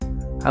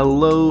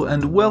Hello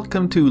and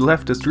welcome to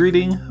Leftist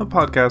Reading, a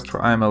podcast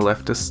where I'm a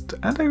leftist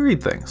and I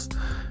read things.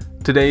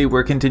 Today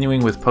we're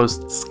continuing with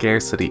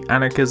post-scarcity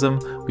anarchism.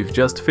 We've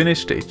just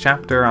finished a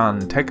chapter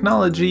on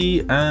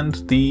technology and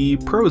the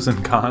pros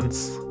and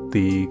cons,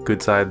 the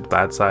good side,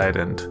 bad side,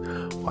 and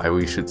why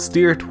we should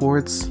steer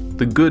towards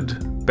the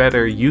good,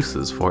 better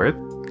uses for it.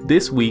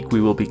 This week we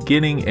will be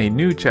beginning a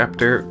new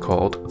chapter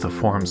called The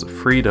Forms of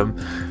Freedom,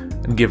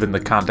 and given the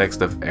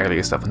context of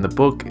earlier stuff in the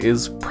book,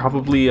 is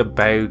probably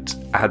about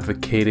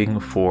advocating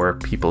for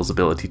people's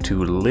ability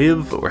to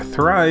live or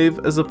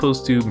thrive as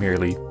opposed to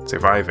merely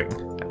surviving,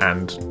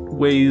 and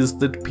ways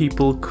that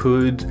people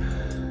could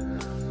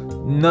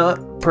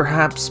not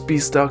perhaps be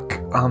stuck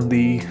on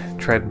the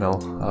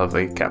treadmill of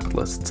a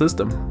capitalist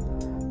system.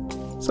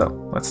 So,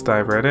 let's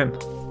dive right in.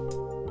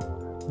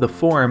 The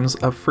forms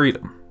of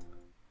freedom.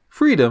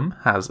 Freedom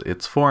has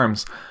its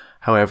forms.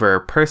 However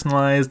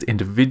personalized,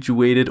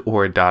 individuated,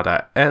 or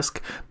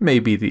Dada-esque may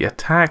be the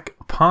attack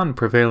upon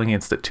prevailing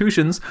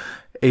institutions,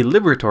 a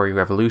liberatory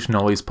revolution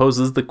always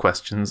poses the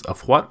questions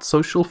of what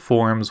social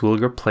forms will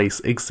replace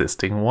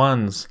existing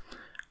ones.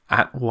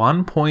 At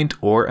one point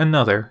or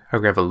another, a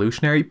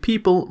revolutionary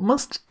people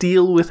must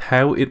deal with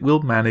how it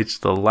will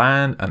manage the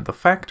land and the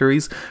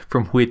factories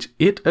from which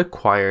it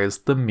acquires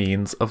the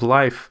means of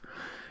life.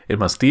 It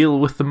must deal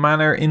with the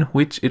manner in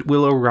which it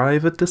will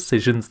arrive at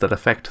decisions that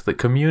affect the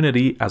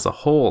community as a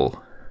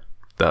whole.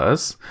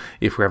 Thus,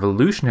 if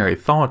revolutionary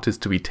thought is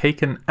to be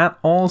taken at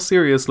all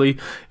seriously,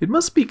 it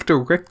must speak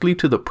directly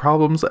to the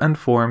problems and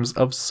forms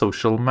of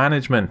social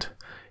management.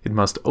 It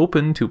must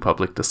open to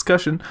public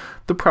discussion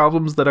the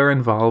problems that are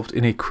involved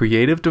in a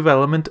creative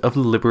development of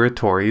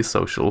liberatory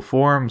social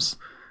forms.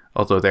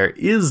 Although there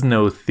is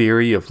no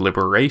theory of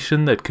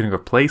liberation that can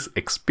replace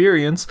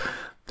experience,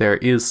 there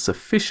is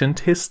sufficient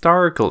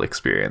historical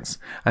experience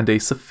and a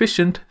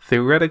sufficient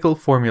theoretical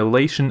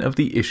formulation of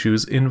the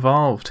issues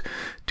involved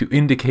to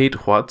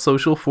indicate what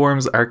social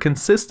forms are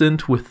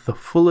consistent with the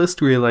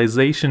fullest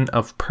realization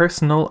of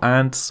personal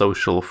and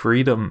social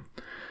freedom.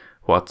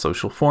 What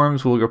social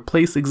forms will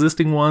replace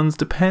existing ones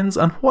depends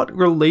on what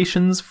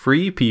relations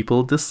free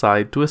people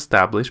decide to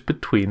establish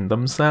between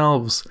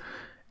themselves.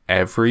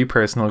 Every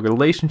personal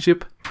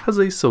relationship has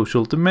a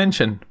social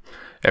dimension.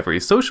 Every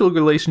social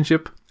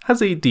relationship has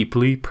a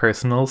deeply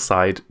personal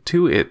side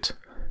to it.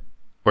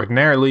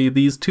 Ordinarily,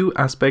 these two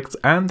aspects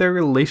and their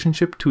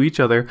relationship to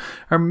each other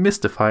are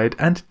mystified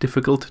and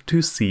difficult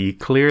to see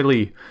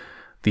clearly.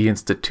 The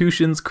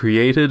institutions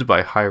created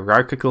by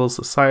hierarchical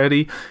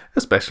society,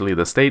 especially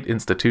the state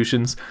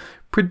institutions,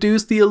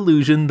 produce the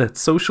illusion that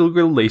social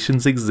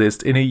relations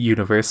exist in a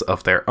universe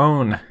of their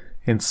own,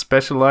 in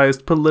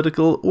specialized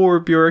political or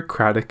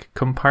bureaucratic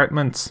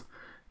compartments.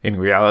 In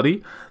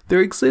reality,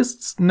 there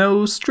exists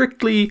no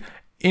strictly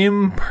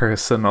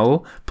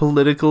impersonal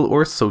political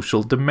or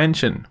social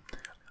dimension.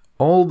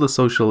 All the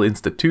social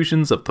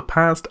institutions of the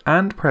past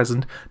and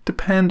present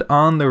depend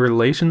on the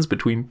relations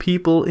between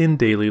people in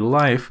daily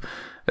life,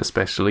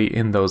 especially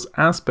in those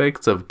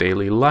aspects of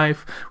daily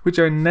life which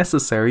are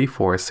necessary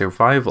for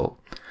survival: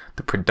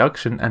 the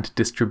production and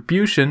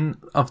distribution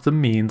of the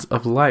means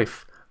of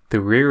life, the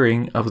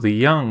rearing of the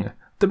young,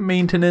 the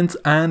maintenance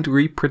and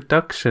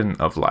reproduction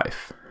of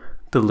life,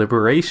 the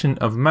liberation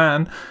of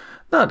man,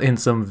 not in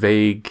some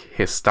vague,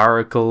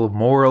 historical,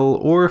 moral,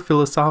 or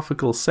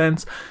philosophical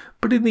sense,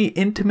 but in the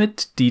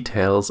intimate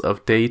details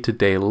of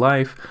day-to-day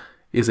life,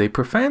 is a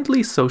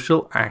profoundly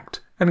social act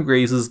and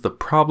raises the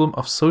problem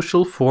of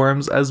social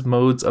forms as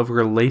modes of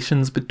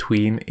relations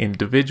between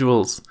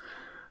individuals.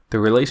 The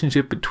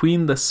relationship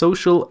between the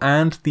social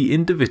and the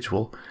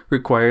individual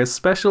requires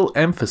special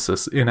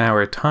emphasis in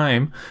our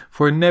time,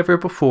 for never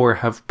before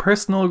have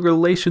personal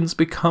relations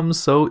become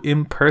so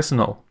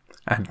impersonal.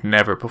 And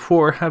never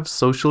before have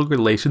social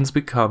relations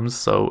become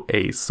so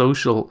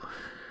asocial.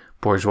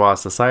 Bourgeois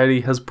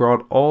society has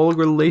brought all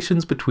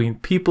relations between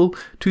people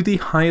to the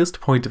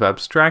highest point of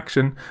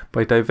abstraction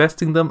by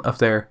divesting them of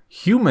their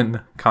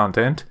human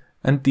content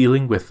and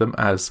dealing with them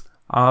as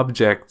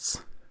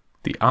objects.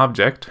 The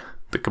object,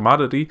 the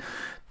commodity,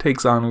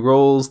 takes on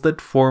roles that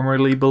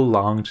formerly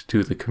belonged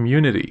to the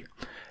community: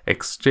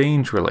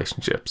 exchange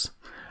relationships,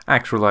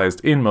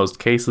 actualized in most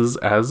cases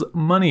as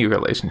money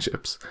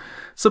relationships,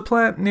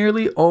 supplant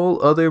nearly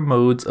all other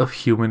modes of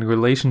human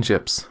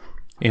relationships.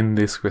 In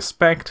this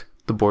respect,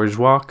 the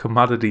bourgeois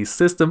commodity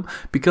system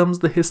becomes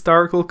the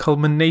historical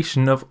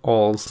culmination of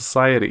all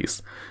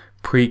societies,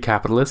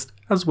 pre-capitalist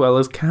as well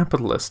as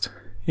capitalist,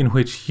 in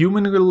which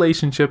human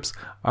relationships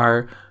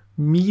are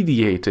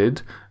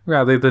mediated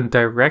rather than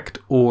direct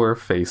or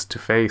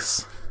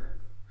face-to-face.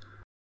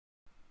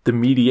 The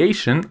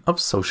mediation of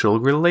social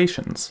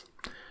relations.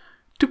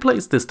 To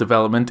place this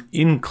development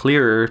in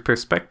clearer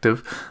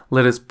perspective,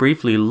 let us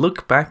briefly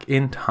look back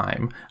in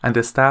time and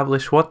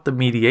establish what the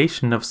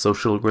mediation of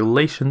social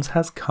relations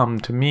has come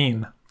to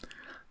mean.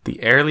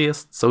 The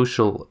earliest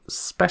social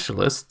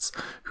specialists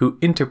who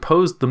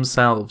interposed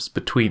themselves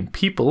between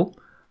people,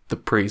 the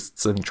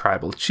priests and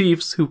tribal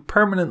chiefs who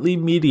permanently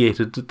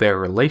mediated their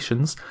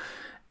relations,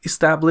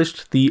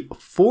 established the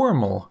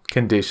formal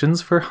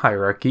conditions for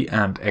hierarchy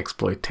and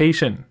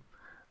exploitation.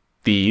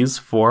 These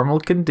formal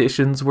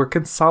conditions were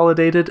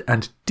consolidated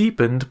and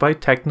deepened by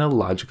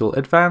technological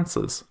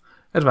advances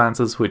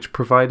which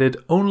provided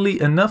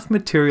only enough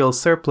material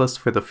surplus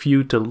for the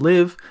few to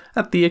live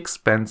at the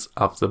expense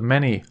of the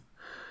many.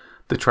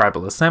 The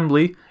tribal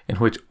assembly, in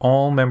which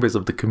all members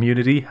of the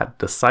community had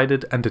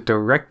decided and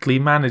directly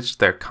managed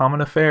their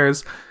common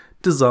affairs,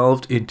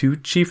 dissolved into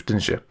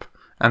chieftainship,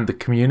 and the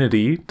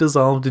community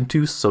dissolved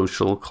into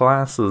social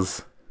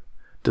classes.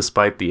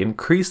 Despite the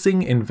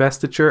increasing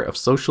investiture of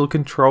social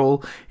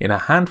control in a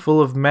handful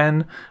of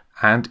men,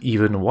 and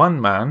even one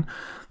man,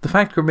 the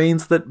fact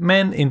remains that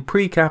men in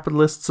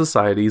pre-capitalist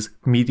societies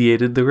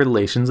mediated the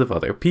relations of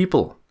other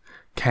people.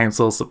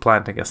 Council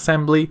supplanting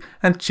assembly,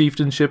 and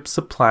chieftainship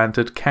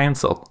supplanted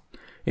council.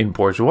 In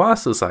bourgeois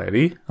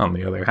society, on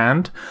the other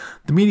hand,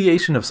 the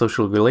mediation of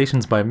social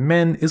relations by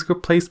men is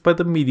replaced by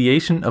the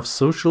mediation of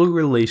social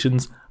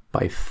relations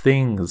by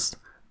things,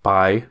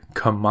 by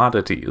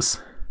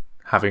commodities.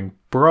 Having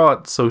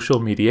brought social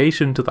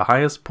mediation to the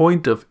highest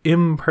point of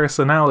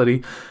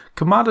impersonality,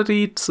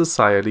 commodity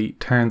society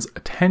turns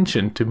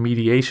attention to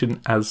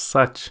mediation as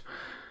such.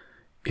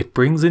 It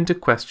brings into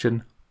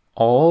question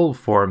all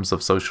forms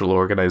of social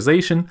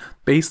organization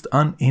based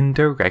on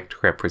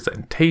indirect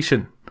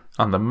representation,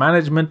 on the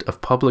management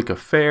of public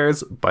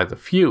affairs by the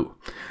few,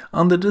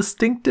 on the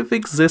distinctive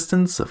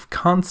existence of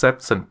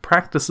concepts and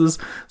practices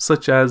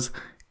such as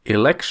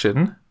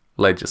election,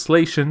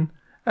 legislation,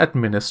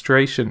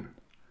 administration.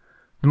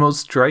 The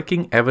most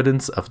striking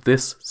evidence of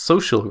this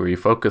social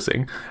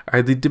refocusing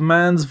are the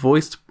demands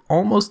voiced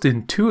almost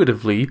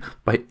intuitively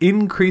by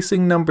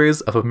increasing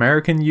numbers of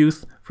American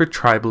youth for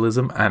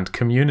tribalism and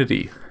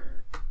community.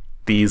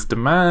 These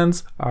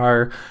demands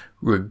are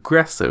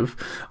regressive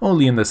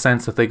only in the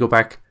sense that they go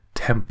back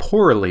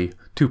temporally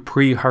to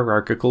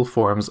pre-hierarchical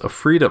forms of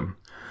freedom.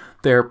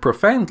 They are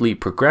profoundly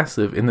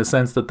progressive in the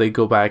sense that they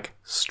go back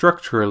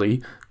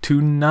structurally to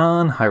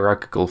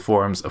non-hierarchical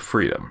forms of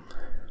freedom.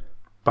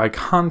 By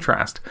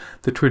contrast,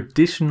 the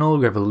traditional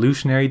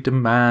revolutionary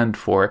demand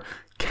for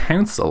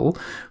council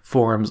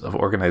forms of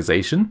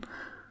organization,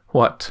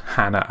 what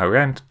Hannah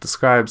Arendt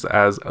describes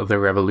as the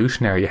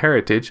revolutionary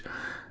heritage,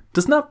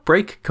 does not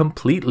break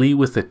completely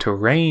with the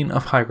terrain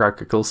of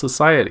hierarchical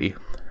society.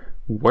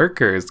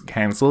 Workers'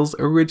 councils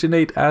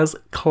originate as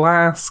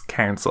class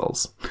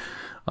councils.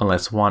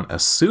 Unless one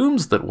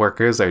assumes that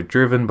workers are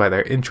driven by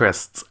their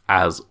interests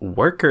as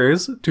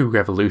workers to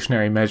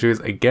revolutionary measures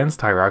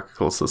against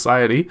hierarchical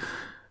society,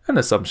 an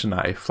assumption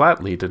I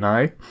flatly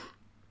deny,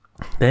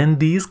 then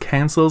these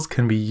councils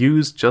can be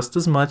used just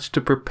as much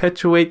to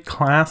perpetuate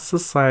class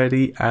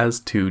society as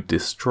to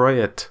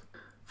destroy it.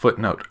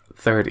 Footnote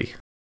 30.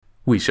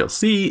 We shall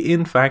see,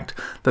 in fact,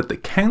 that the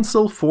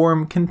council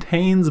form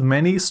contains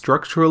many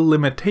structural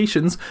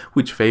limitations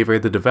which favor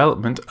the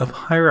development of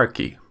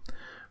hierarchy.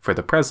 For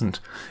the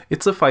present,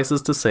 it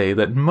suffices to say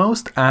that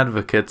most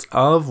advocates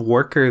of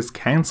workers'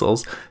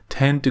 councils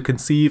tend to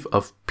conceive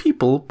of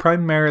people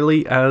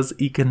primarily as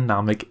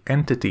economic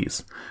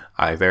entities,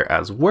 either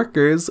as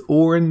workers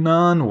or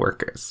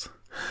non-workers.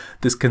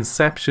 This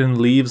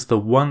conception leaves the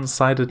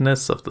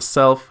one-sidedness of the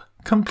self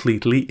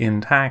completely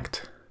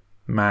intact.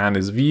 Man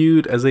is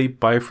viewed as a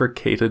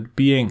bifurcated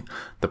being,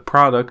 the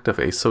product of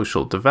a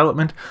social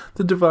development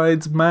that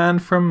divides man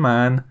from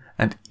man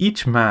and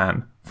each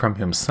man from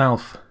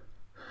himself.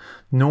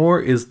 Nor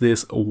is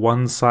this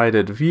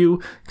one-sided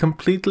view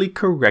completely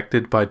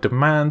corrected by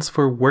demands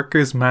for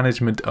workers'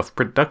 management of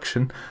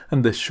production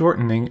and the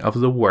shortening of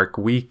the work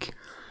week.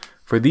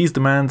 For these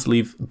demands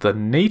leave the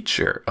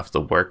nature of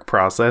the work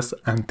process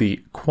and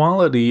the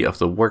quality of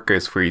the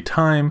workers' free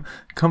time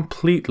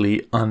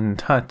completely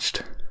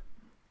untouched.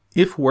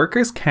 If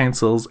workers'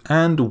 councils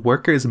and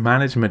workers'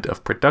 management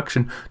of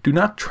production do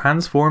not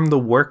transform the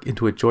work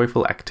into a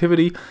joyful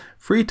activity,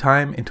 free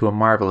time into a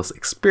marvelous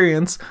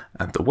experience,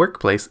 and the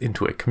workplace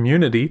into a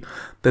community,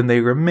 then they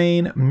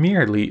remain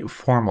merely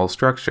formal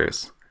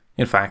structures.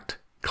 In fact,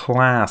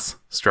 class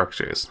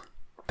structures.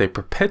 They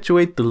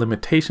perpetuate the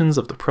limitations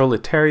of the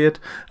proletariat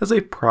as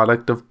a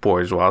product of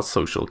bourgeois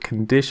social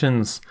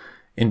conditions.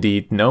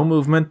 Indeed, no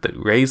movement that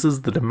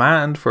raises the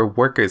demand for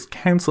workers'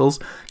 councils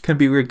can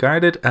be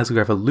regarded as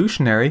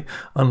revolutionary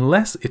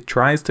unless it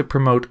tries to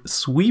promote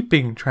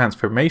sweeping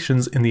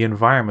transformations in the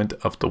environment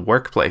of the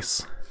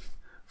workplace.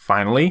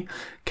 Finally,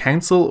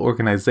 council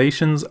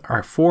organizations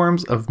are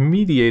forms of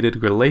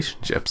mediated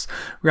relationships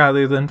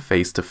rather than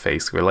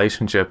face-to-face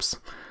relationships.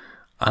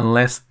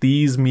 Unless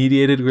these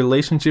mediated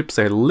relationships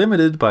are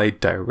limited by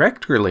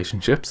direct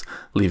relationships,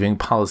 leaving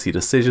policy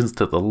decisions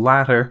to the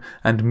latter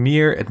and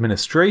mere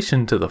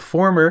administration to the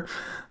former,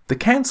 the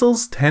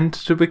councils tend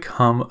to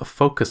become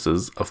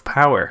focuses of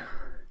power.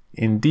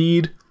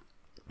 Indeed,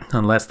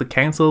 unless the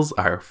councils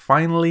are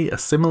finally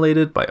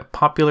assimilated by a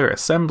popular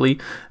assembly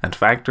and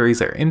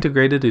factories are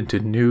integrated into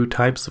new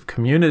types of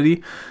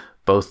community,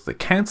 both the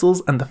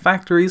councils and the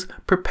factories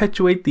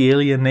perpetuate the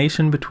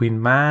alienation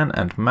between man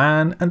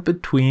and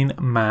between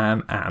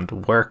man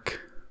and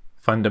work.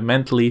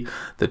 Fundamentally,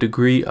 the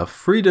degree of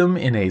freedom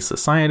in a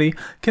society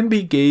can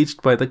be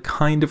gauged by the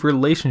kind of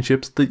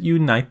relationships that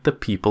unite the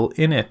people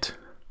in it.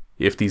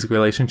 If these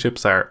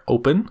relationships are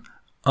open,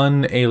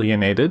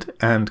 unalienated,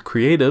 and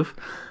creative,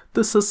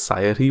 the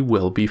society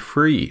will be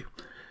free.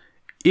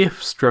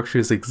 If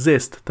structures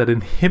exist that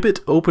inhibit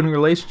open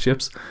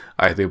relationships,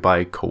 either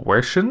by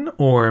coercion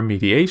or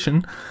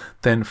mediation,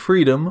 then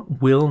freedom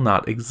will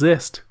not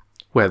exist,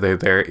 whether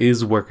there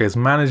is workers'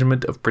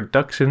 management of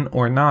production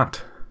or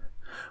not.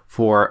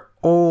 For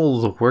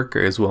all the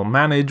workers will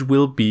manage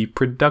will be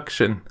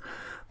production,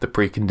 the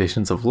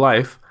preconditions of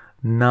life,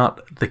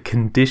 not the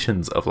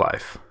conditions of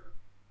life.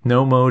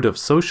 No mode of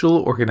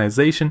social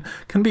organization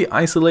can be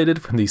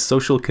isolated from the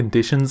social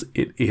conditions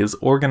it is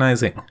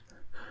organizing.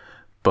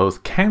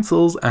 Both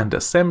councils and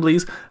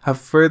assemblies have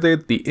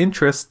furthered the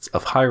interests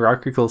of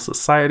hierarchical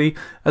society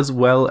as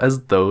well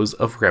as those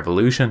of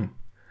revolution.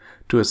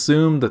 To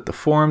assume that the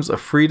forms of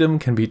freedom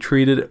can be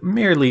treated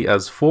merely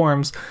as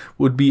forms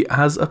would be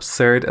as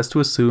absurd as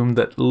to assume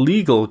that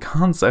legal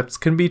concepts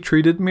can be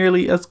treated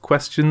merely as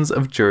questions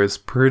of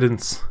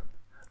jurisprudence.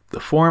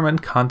 The form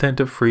and content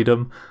of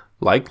freedom,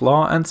 like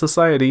law and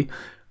society,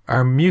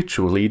 are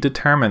mutually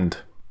determined.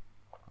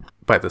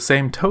 By the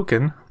same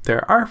token,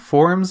 there are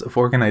forms of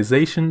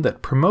organization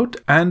that promote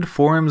and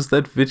forms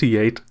that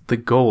vitiate the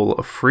goal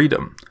of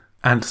freedom,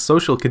 and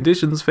social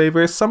conditions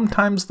favor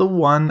sometimes the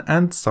one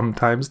and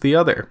sometimes the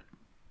other.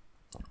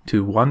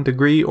 To one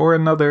degree or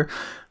another,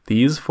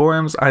 these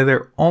forms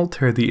either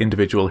alter the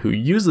individual who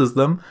uses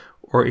them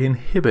or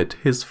inhibit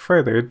his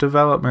further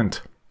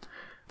development.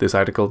 This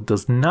article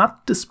does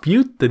not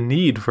dispute the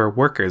need for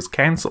workers'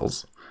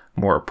 councils,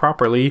 more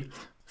properly,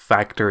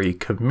 factory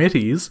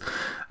committees,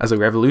 as a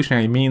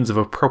revolutionary means of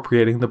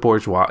appropriating the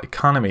bourgeois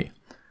economy.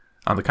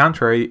 On the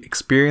contrary,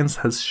 experience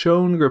has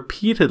shown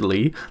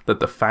repeatedly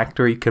that the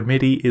factory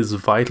committee is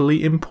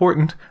vitally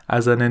important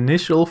as an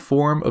initial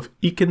form of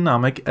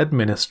economic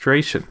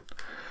administration.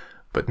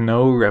 But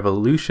no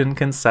revolution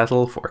can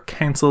settle for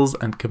councils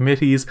and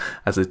committees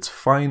as its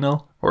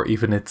final, or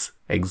even its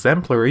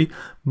exemplary,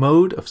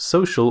 mode of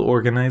social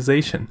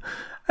organization,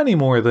 any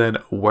more than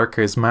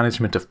workers'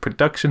 management of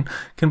production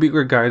can be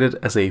regarded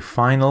as a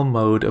final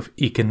mode of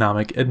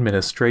economic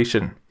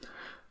administration.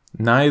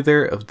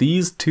 Neither of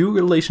these two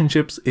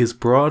relationships is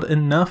broad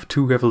enough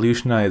to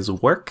revolutionize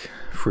work,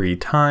 free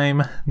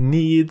time,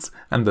 needs,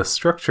 and the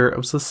structure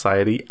of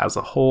society as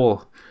a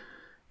whole.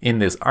 In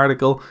this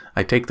article,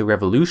 I take the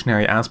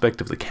revolutionary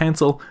aspect of the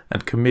council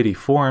and committee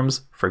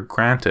forms for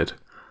granted.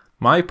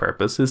 My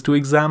purpose is to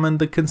examine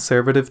the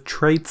conservative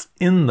traits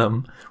in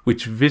them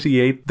which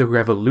vitiate the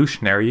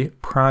revolutionary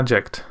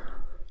project.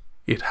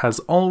 It has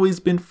always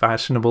been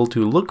fashionable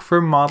to look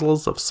for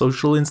models of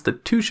social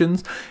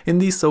institutions in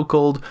the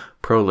so-called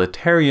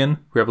proletarian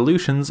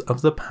revolutions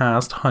of the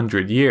past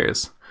 100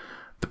 years.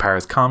 The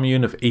Paris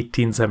Commune of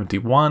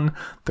 1871,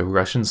 the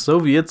Russian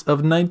Soviets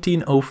of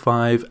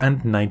 1905 and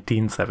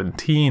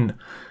 1917,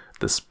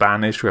 the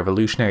Spanish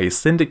revolutionary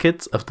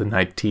syndicates of the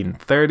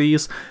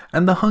 1930s,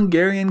 and the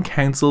Hungarian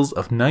councils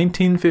of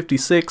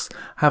 1956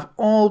 have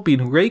all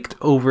been raked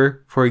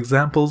over for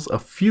examples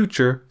of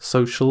future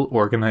social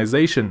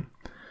organization.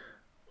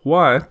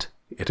 What,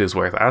 it is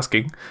worth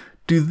asking,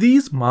 do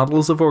these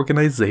models of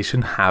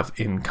organization have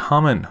in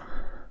common?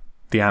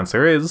 The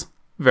answer is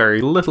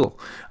very little,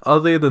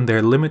 other than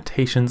their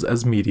limitations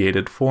as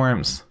mediated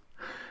forms.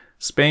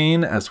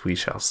 Spain, as we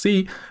shall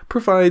see,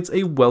 provides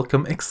a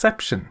welcome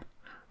exception.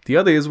 The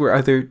others were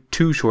either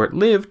too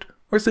short-lived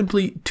or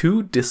simply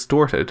too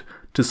distorted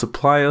to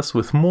supply us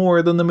with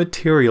more than the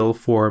material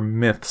for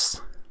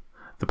myths.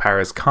 The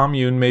Paris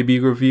Commune may be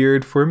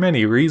revered for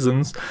many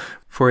reasons,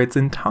 for its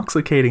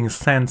intoxicating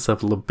sense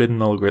of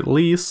libidinal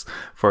release,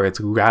 for its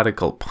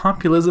radical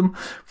populism,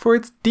 for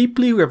its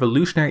deeply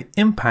revolutionary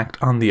impact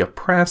on the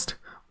oppressed,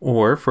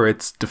 or for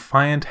its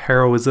defiant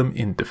heroism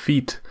in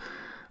defeat.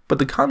 But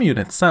the Commune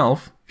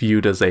itself,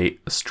 viewed as a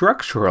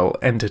structural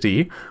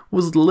entity,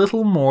 was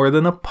little more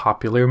than a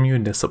popular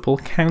municipal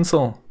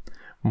council.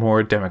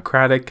 More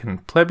democratic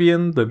and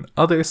plebeian than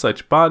other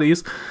such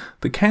bodies,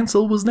 the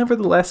council was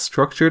nevertheless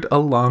structured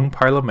along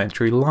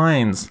parliamentary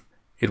lines.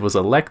 It was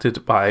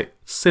elected by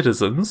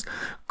citizens,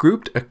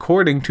 grouped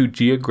according to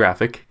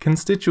geographic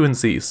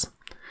constituencies.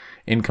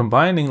 In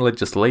combining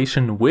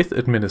legislation with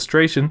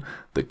administration,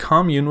 the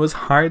Commune was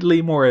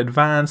hardly more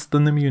advanced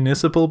than the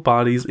municipal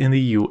bodies in the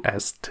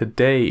US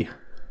today.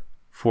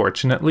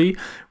 Fortunately,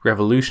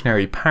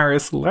 revolutionary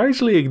Paris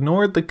largely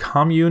ignored the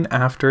Commune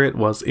after it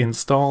was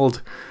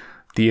installed.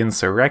 The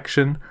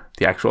insurrection,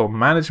 the actual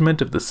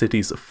management of the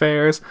city's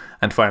affairs,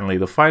 and finally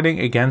the fighting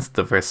against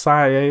the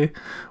Versailles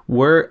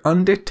were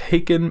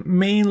undertaken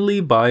mainly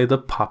by the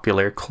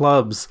popular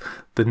clubs,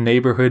 the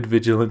neighborhood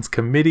vigilance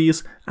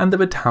committees, and the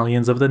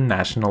battalions of the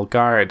National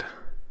Guard.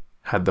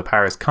 Had the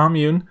Paris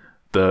Commune,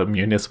 the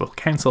municipal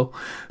council,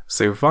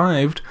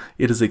 survived,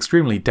 it is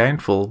extremely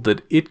doubtful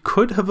that it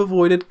could have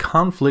avoided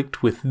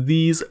conflict with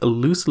these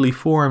loosely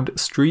formed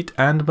street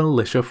and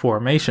militia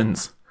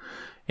formations.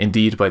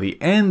 Indeed, by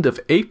the end of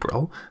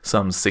April,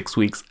 some 6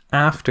 weeks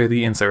after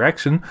the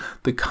insurrection,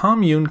 the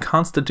Commune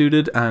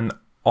constituted an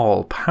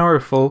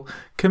all-powerful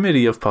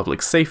Committee of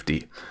Public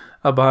Safety,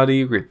 a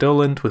body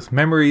redolent with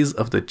memories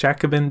of the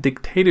Jacobin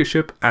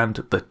dictatorship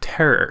and the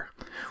Terror,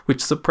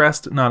 which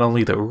suppressed not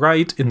only the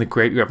right in the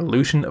Great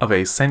Revolution of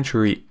a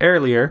century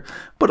earlier,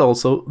 but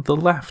also the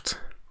left.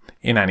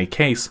 In any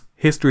case,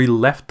 history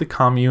left the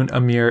Commune a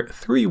mere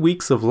 3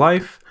 weeks of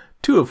life,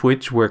 2 of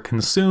which were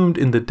consumed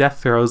in the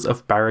death throes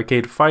of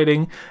barricade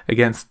fighting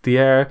against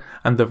Thiers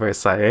and the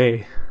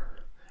Versaillais.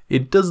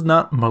 It does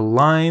not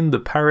malign the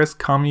Paris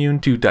Commune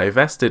to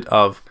divest it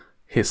of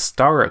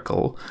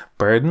historical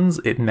burdens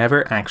it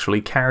never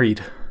actually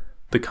carried.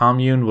 The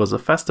Commune was a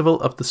festival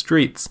of the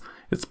streets,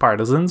 its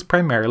partisans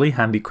primarily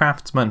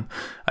handicraftsmen,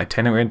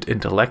 itinerant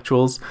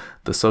intellectuals,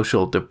 the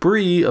social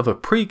debris of a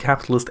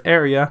pre-capitalist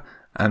area,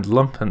 and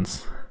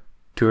lumpens.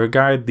 To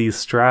regard these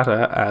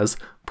strata as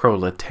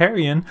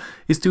proletarian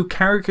is to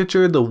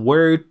caricature the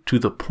word to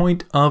the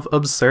point of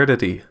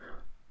absurdity.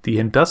 The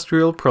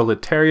industrial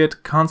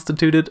proletariat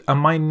constituted a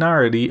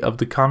minority of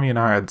the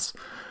communards.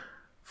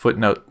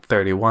 Footnote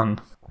 31.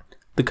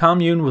 The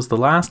Commune was the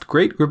last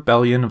great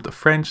rebellion of the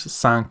French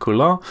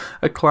sans-culottes,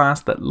 a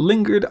class that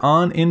lingered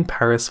on in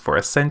Paris for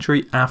a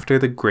century after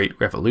the Great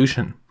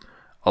Revolution.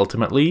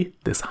 Ultimately,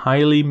 this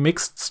highly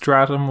mixed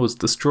stratum was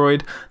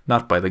destroyed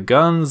not by the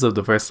guns of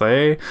the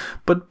Versailles,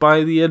 but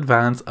by the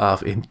advance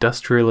of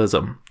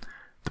industrialism.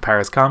 The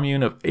Paris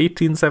Commune of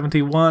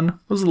 1871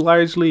 was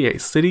largely a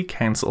city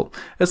council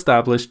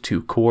established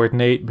to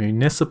coordinate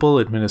municipal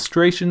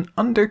administration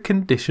under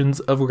conditions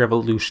of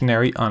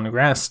revolutionary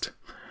unrest.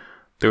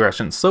 The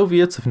Russian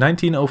Soviets of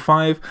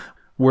 1905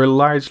 were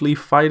largely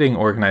fighting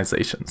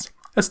organizations,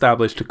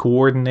 established to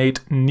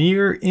coordinate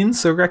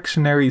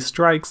near-insurrectionary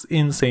strikes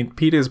in St.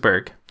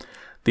 Petersburg.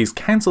 These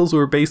councils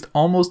were based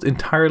almost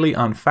entirely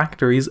on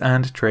factories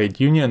and trade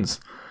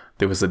unions.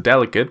 There was a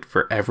delegate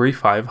for every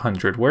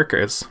 500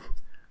 workers.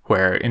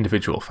 Where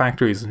individual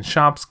factories and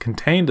shops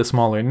contained a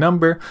smaller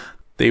number,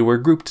 they were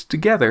grouped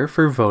together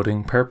for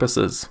voting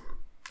purposes.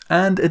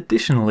 And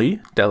additionally,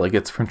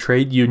 delegates from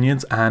trade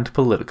unions and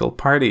political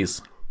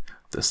parties.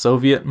 The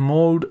Soviet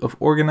mode of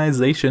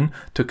organization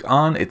took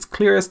on its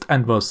clearest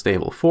and most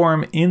stable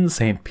form in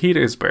St.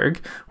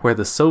 Petersburg, where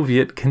the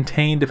Soviet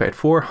contained about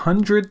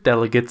 400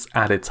 delegates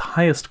at its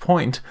highest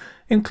point,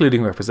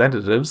 including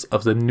representatives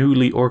of the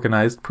newly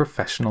organized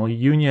professional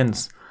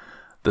unions.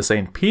 The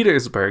St.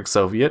 Petersburg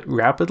Soviet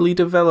rapidly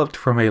developed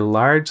from a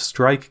large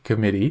strike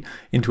committee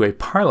into a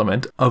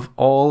parliament of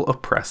all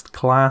oppressed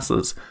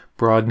classes,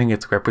 broadening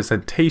its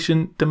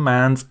representation,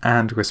 demands,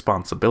 and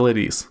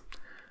responsibilities.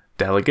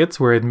 Delegates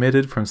were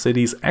admitted from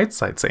cities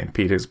outside St.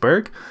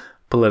 Petersburg,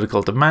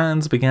 political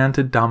demands began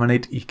to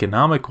dominate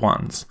economic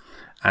ones,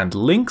 and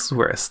links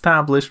were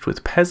established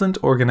with peasant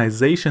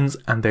organizations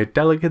and their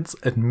delegates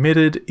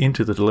admitted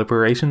into the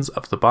deliberations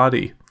of the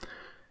body.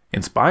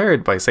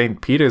 Inspired by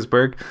St.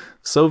 Petersburg,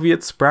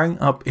 Soviets sprang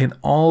up in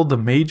all the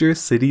major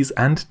cities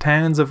and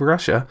towns of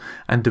Russia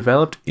and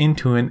developed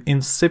into an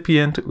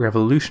incipient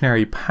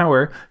revolutionary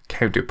power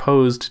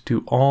counterposed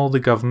to all the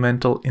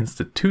governmental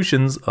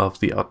institutions of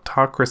the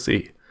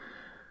autocracy.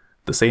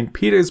 The St.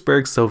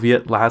 Petersburg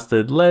Soviet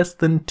lasted less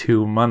than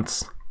 2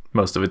 months.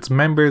 Most of its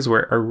members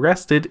were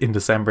arrested in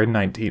December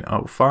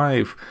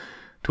 1905.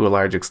 To a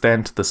large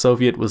extent, the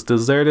Soviet was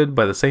deserted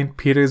by the St.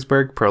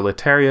 Petersburg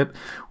proletariat,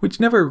 which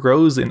never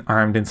rose in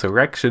armed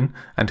insurrection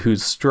and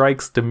whose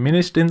strikes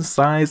diminished in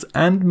size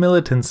and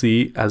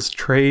militancy as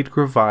trade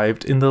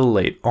revived in the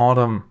late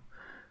autumn.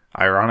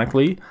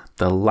 Ironically,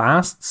 the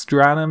last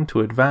stratum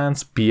to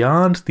advance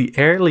beyond the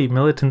early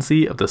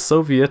militancy of the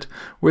Soviet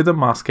were the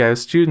Moscow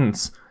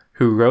students,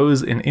 who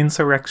rose in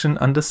insurrection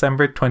on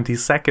December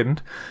 22nd,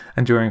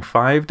 and during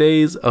 5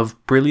 days of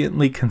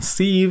brilliantly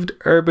conceived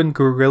urban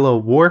guerrilla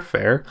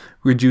warfare,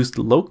 reduced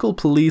local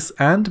police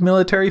and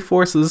military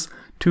forces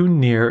to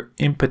near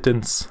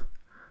impotence.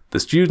 The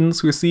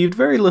students received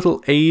very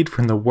little aid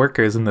from the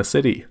workers in the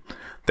city.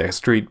 Their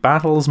street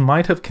battles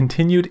might have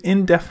continued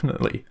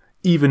indefinitely,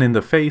 even in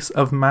the face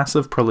of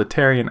massive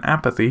proletarian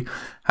apathy,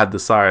 had the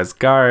Tsar's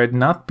Guard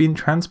not been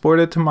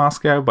transported to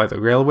Moscow by the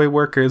railway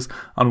workers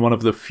on one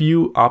of the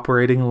few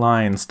operating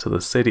lines to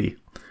the city.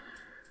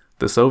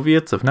 The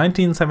Soviets of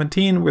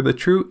 1917 were the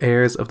true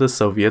heirs of the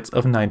Soviets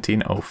of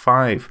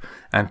 1905,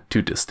 and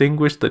to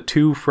distinguish the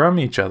two from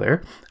each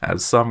other,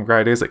 as some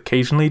writers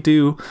occasionally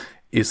do,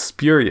 is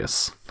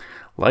spurious.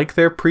 Like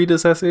their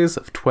predecessors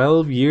of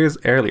 12 years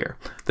earlier,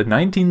 the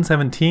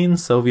 1917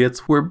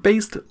 Soviets were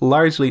based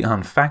largely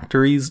on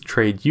factories,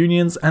 trade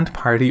unions, and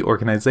party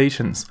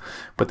organizations,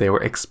 but they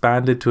were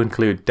expanded to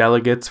include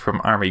delegates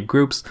from army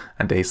groups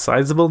and a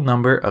sizable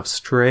number of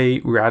stray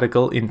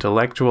radical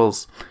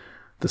intellectuals.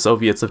 The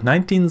Soviets of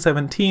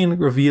 1917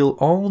 reveal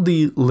all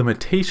the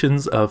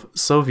limitations of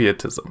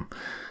Sovietism.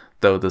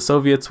 Though the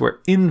Soviets were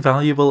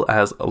invaluable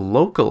as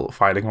local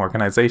fighting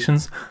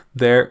organizations,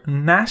 their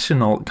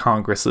national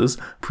congresses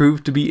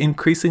proved to be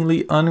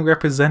increasingly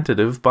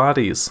unrepresentative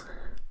bodies.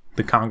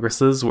 The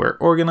congresses were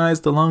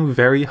organized along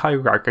very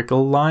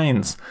hierarchical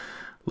lines.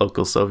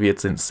 Local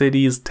Soviets in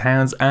cities,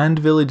 towns, and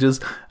villages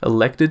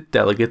elected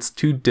delegates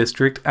to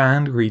district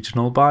and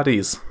regional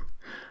bodies.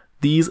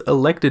 These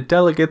elected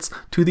delegates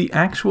to the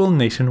actual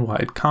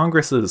nationwide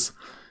congresses.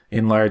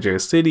 In larger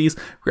cities,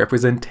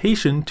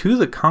 representation to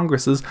the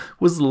congresses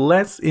was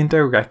less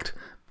indirect,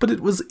 but it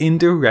was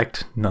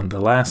indirect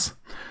nonetheless.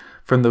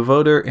 From the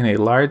voter in a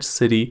large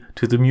city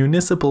to the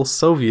municipal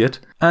soviet,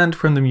 and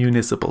from the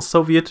municipal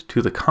soviet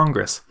to the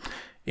Congress.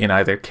 In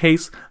either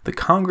case, the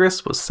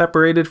Congress was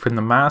separated from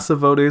the mass of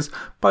voters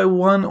by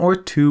one or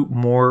two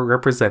more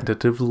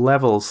representative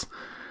levels.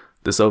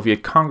 The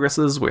Soviet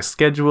Congresses were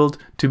scheduled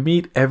to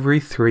meet every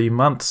 3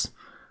 months.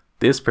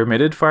 This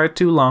permitted far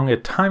too long a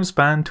time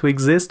span to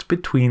exist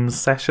between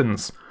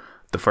sessions.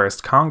 The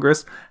first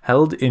Congress,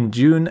 held in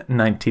June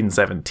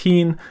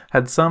 1917,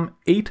 had some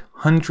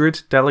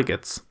 800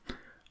 delegates.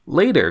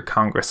 Later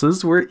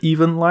Congresses were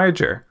even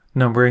larger,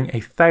 numbering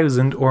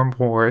 1,000 or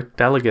more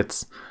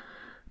delegates.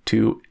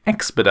 To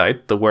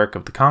expedite the work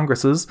of the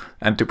Congresses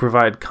and to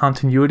provide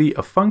continuity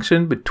of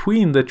function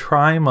between the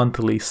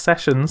tri-monthly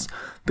sessions,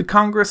 the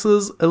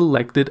Congresses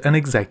elected an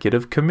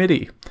executive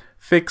committee,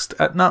 fixed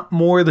at not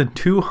more than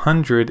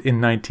 200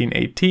 in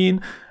 1918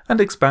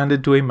 and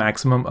expanded to a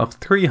maximum of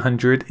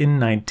 300 in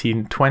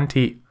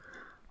 1920.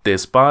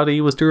 This body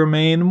was to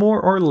remain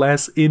more or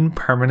less in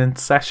permanent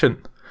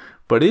session,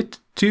 but it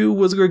too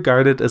was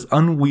regarded as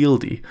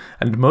unwieldy,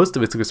 and most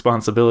of its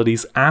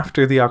responsibilities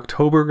after the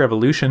October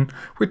Revolution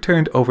were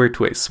turned over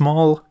to a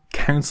small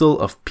Council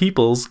of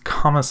People's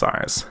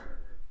Commissars.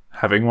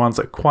 Having once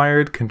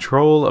acquired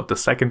control of the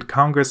Second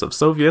Congress of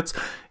Soviets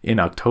in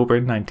October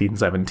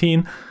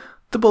 1917,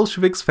 the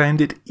Bolsheviks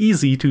found it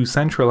easy to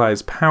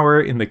centralize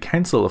power in the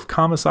Council of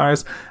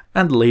Commissars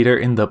and later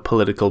in the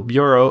Political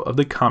Bureau of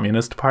the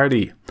Communist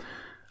Party.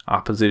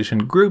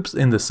 Opposition groups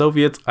in the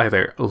Soviets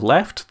either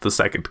left the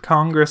Second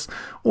Congress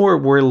or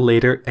were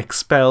later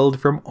expelled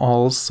from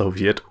all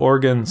Soviet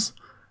organs.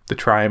 The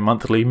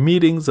tri-monthly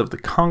meetings of the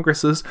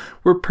Congresses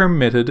were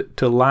permitted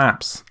to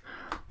lapse.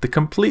 The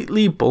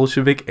completely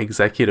Bolshevik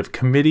Executive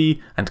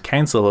Committee and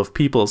Council of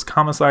People's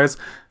Commissars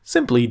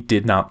simply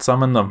did not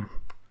summon them.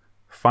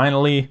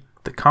 Finally,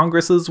 the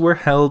Congresses were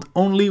held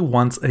only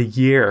once a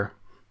year.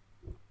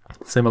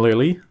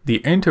 Similarly, the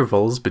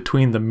intervals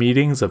between the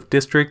meetings of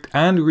district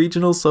and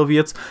regional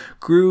Soviets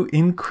grew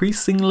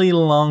increasingly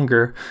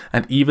longer,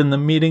 and even the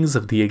meetings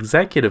of the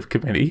Executive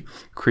Committee,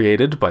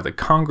 created by the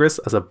Congress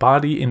as a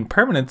body in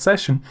permanent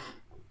session,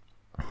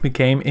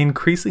 became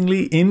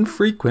increasingly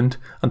infrequent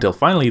until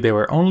finally they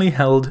were only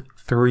held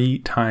 3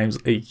 times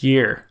a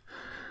year.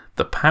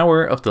 The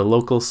power of the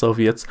local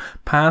Soviets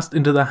passed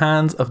into the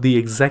hands of the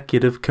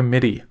Executive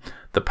Committee.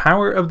 The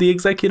power of the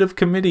Executive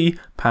Committee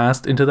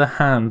passed into the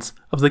hands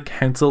of the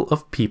Council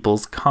of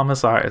People's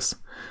Commissars.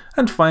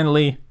 And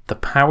finally, the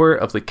power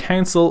of the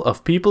Council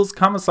of People's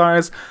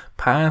Commissars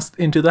passed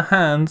into the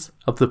hands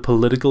of the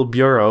Political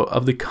Bureau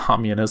of the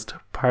Communist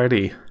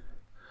Party.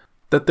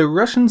 That the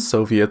Russian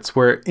Soviets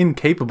were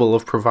incapable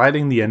of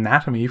providing the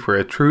anatomy for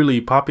a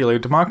truly popular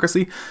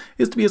democracy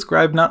is to be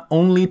ascribed not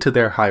only to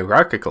their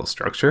hierarchical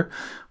structure,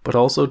 but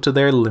also to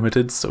their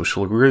limited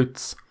social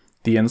roots.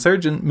 The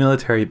insurgent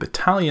military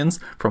battalions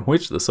from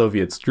which the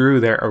Soviets drew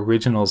their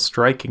original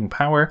striking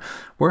power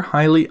were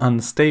highly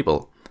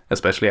unstable,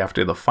 especially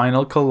after the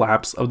final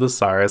collapse of the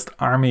Tsarist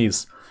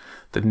armies.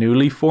 The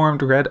newly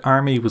formed Red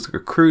Army was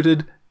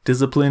recruited,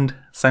 disciplined,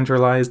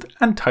 centralized,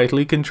 and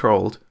tightly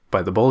controlled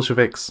by the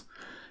Bolsheviks.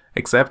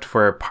 Except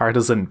for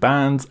partisan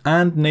bands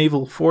and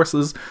naval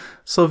forces,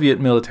 Soviet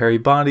military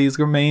bodies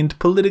remained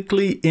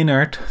politically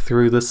inert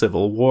through the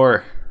Civil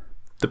War.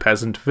 The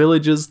peasant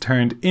villages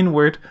turned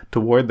inward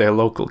toward their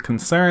local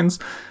concerns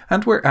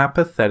and were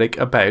apathetic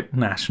about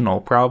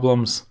national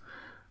problems.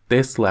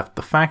 This left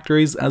the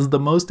factories as the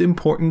most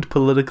important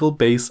political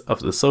base of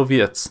the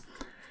Soviets.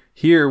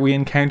 Here we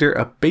encounter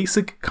a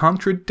basic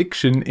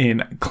contradiction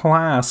in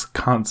class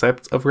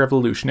concepts of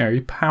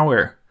revolutionary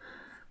power: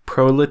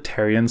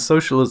 proletarian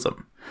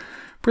socialism.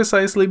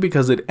 Precisely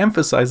because it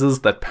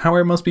emphasizes that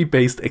power must be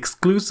based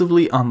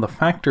exclusively on the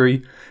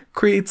factory,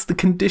 creates the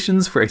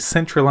conditions for a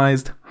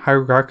centralized,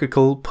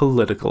 hierarchical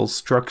political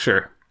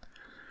structure.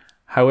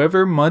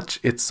 However much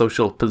its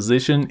social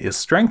position is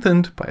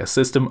strengthened by a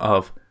system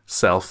of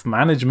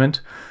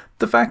self-management,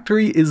 the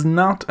factory is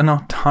not an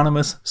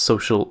autonomous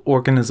social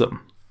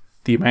organism.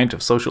 The amount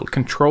of social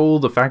control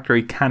the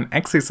factory can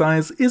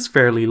exercise is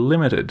fairly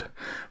limited,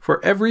 for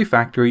every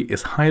factory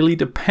is highly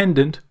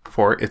dependent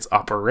for its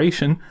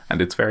operation and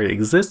its very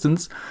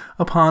existence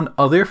upon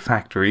other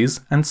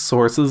factories and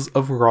sources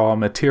of raw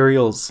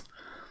materials.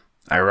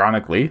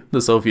 Ironically,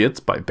 the Soviets,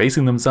 by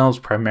basing themselves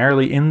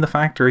primarily in the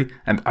factory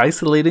and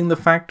isolating the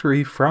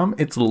factory from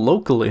its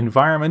local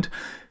environment,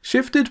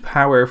 shifted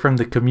power from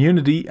the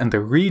community and the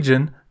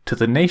region to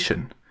the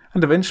nation,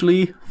 and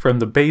eventually from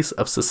the base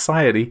of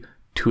society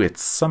to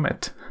its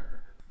summit.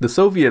 The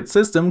Soviet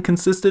system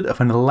consisted of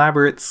an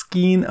elaborate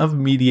skein of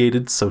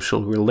mediated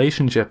social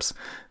relationships,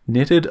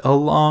 knitted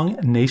along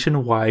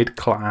nationwide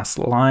class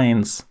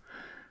lines.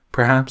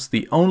 Perhaps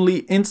the only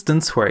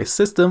instance where a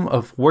system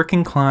of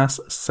working class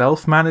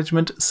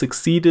self-management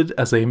succeeded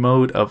as a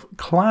mode of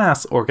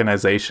class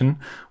organization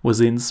was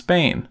in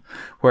Spain,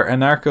 where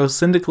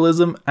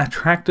anarcho-syndicalism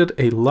attracted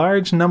a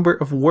large number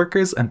of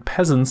workers and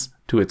peasants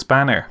to its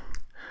banner.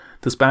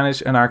 The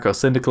Spanish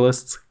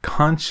anarcho-syndicalists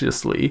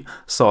consciously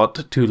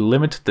sought to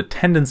limit the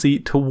tendency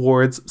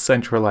towards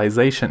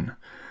centralization.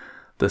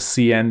 The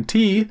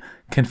CNT,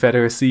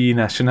 Confederación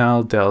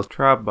Nacional del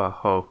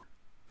Trabajo,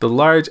 the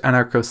large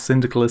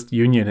anarcho-syndicalist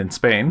union in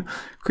Spain,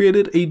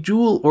 created a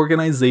dual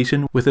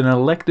organization with an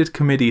elected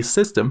committee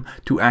system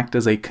to act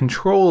as a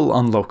control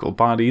on local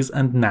bodies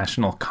and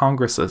national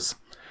congresses.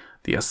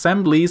 The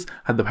assemblies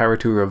had the power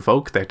to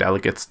revoke their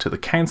delegates to the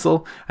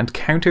council and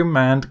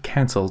countermand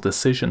council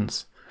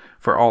decisions.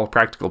 For all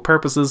practical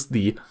purposes,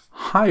 the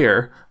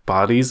higher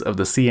bodies of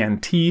the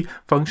CNT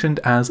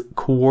functioned as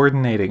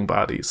coordinating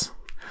bodies.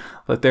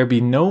 Let there be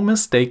no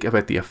mistake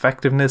about the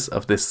effectiveness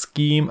of this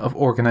scheme of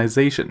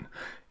organization.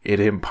 It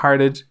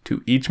imparted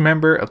to each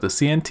member of the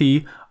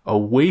CNT a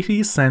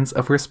weighty sense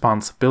of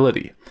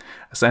responsibility,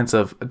 a sense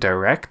of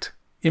direct,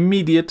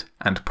 immediate,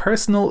 and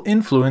personal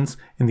influence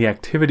in the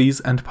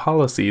activities and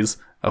policies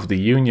of the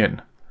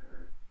Union.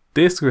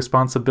 This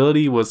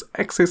responsibility was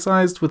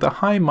exercised with a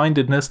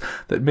high-mindedness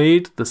that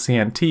made the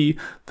CNT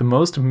the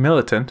most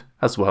militant,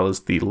 as well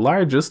as the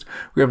largest,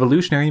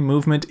 revolutionary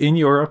movement in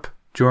Europe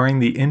during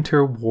the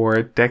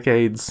interwar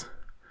decades.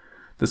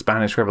 The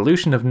Spanish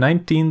Revolution of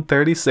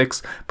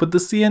 1936 put the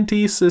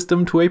CNT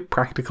system to a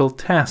practical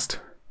test,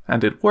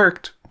 and it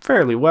worked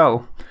fairly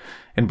well.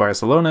 In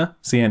Barcelona,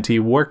 CNT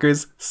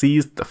workers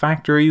seized the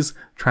factories,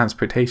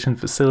 transportation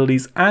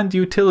facilities, and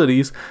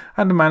utilities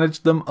and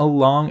managed them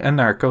along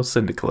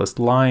anarcho-syndicalist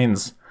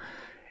lines.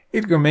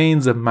 It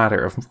remains a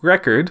matter of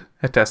record,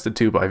 attested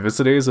to by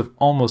visitors of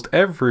almost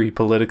every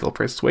political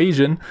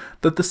persuasion,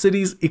 that the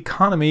city's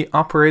economy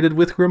operated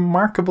with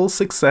remarkable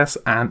success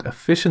and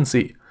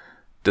efficiency,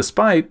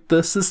 despite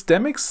the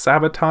systemic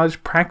sabotage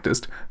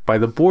practiced by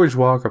the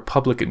bourgeois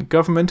Republican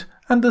government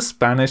and the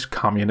Spanish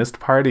Communist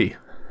Party.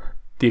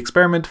 The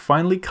experiment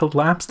finally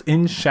collapsed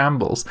in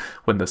shambles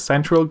when the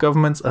central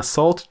government's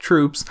assault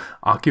troops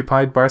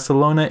occupied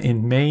Barcelona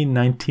in May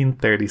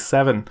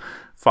 1937,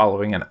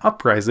 following an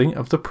uprising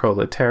of the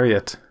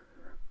proletariat.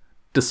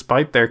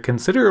 Despite their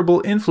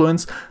considerable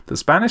influence, the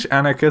Spanish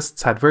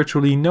anarchists had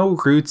virtually no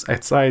roots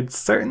outside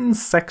certain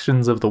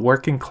sections of the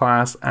working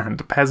class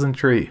and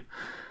peasantry.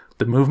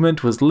 The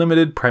movement was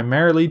limited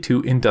primarily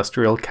to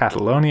industrial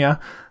Catalonia,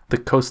 the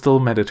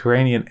coastal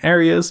Mediterranean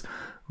areas,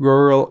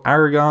 rural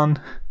Aragon,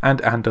 and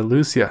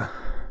Andalusia.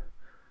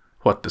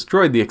 What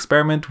destroyed the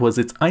experiment was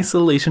its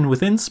isolation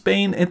within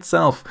Spain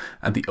itself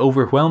and the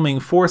overwhelming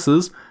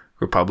forces,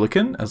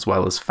 Republican as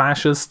well as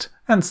fascist,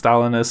 and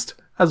Stalinist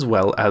as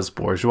well as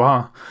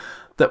bourgeois,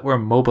 that were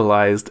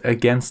mobilized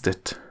against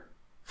it.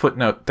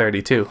 Footnote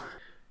 32.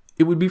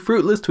 It would be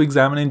fruitless to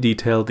examine in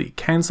detail the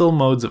council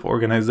modes of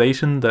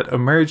organization that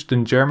emerged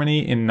in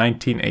Germany in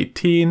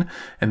 1918,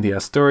 in the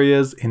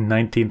Asturias in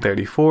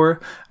 1934,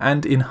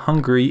 and in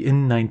Hungary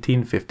in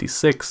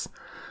 1956.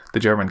 The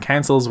German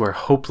councils were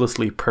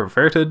hopelessly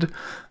perverted.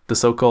 The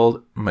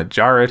so-called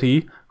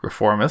majority,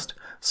 reformist,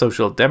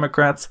 Social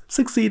Democrats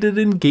succeeded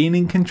in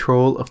gaining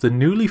control of the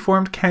newly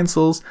formed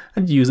councils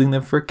and using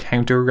them for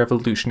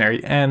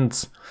counter-revolutionary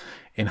ends.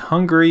 In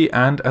Hungary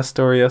and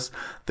Asturias,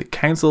 the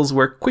councils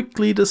were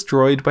quickly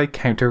destroyed by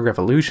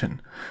counter-revolution,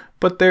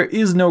 but there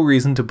is no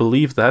reason to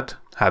believe that,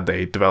 had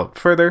they developed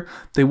further,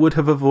 they would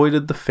have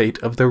avoided the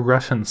fate of the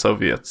Russian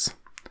Soviets.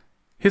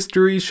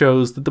 History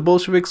shows that the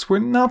Bolsheviks were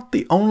not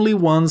the only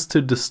ones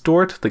to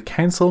distort the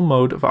council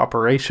mode of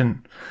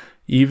operation.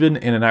 Even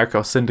in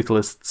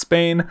anarcho-syndicalist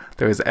Spain,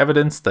 there is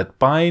evidence that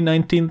by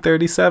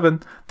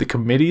 1937, the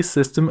committee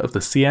system of the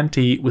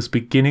CNT was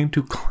beginning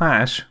to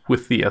clash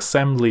with the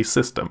assembly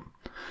system.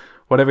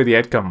 Whatever the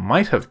outcome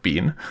might have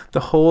been,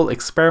 the whole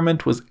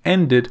experiment was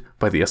ended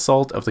by the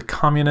assault of the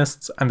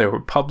communists and their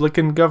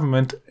Republican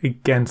government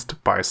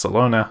against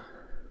Barcelona.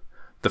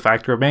 The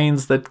fact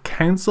remains that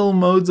council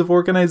modes of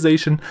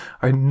organization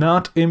are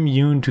not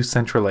immune to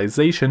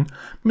centralization,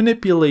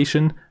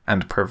 manipulation,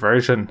 and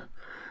perversion.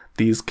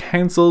 These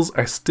councils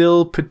are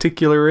still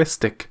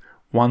particularistic,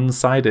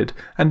 one-sided,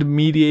 and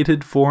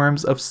mediated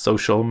forms of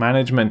social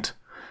management.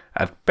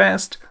 At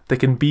best, they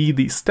can be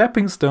the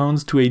stepping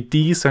stones to a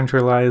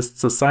decentralized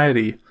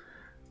society.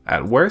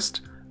 At worst,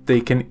 they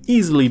can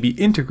easily be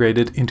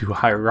integrated into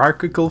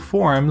hierarchical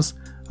forms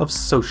of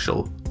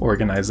social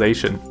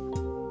organization.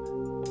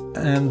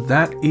 And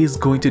that is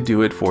going to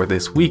do it for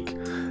this week.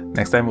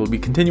 Next time we'll be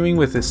continuing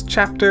with this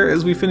chapter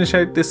as we finish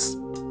out this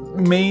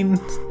main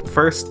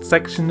first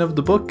section of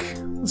the book.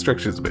 The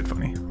structure is a bit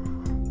funny.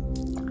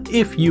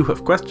 If you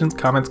have questions,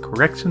 comments,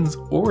 corrections,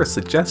 or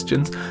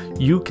suggestions,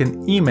 you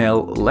can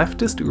email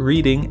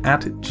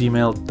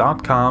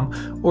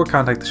leftistreading@gmail.com or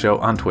contact the show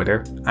on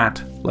Twitter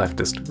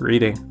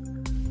 @leftistreading.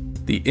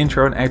 The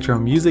intro and outro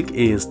music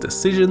is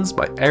Decisions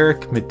by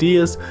Eric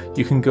Medias.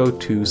 You can go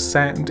to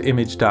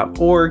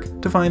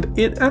soundimage.org to find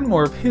it and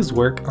more of his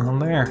work on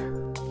there.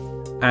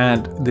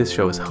 and this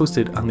show is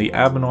hosted on the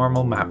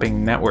Abnormal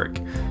Mapping Network.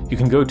 You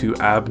can go to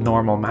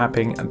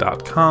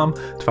abnormalmapping.com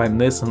to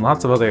find this and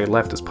lots of other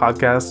leftist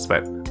podcasts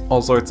about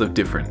all sorts of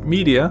different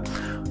media,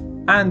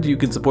 and you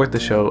can support the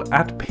show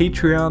at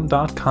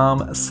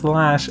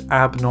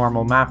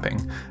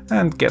patreon.com/abnormalmapping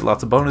and get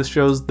lots of bonus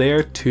shows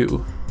there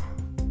too.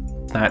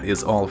 That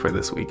is all for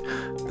this week.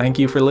 Thank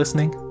you for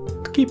listening.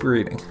 Keep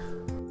reading.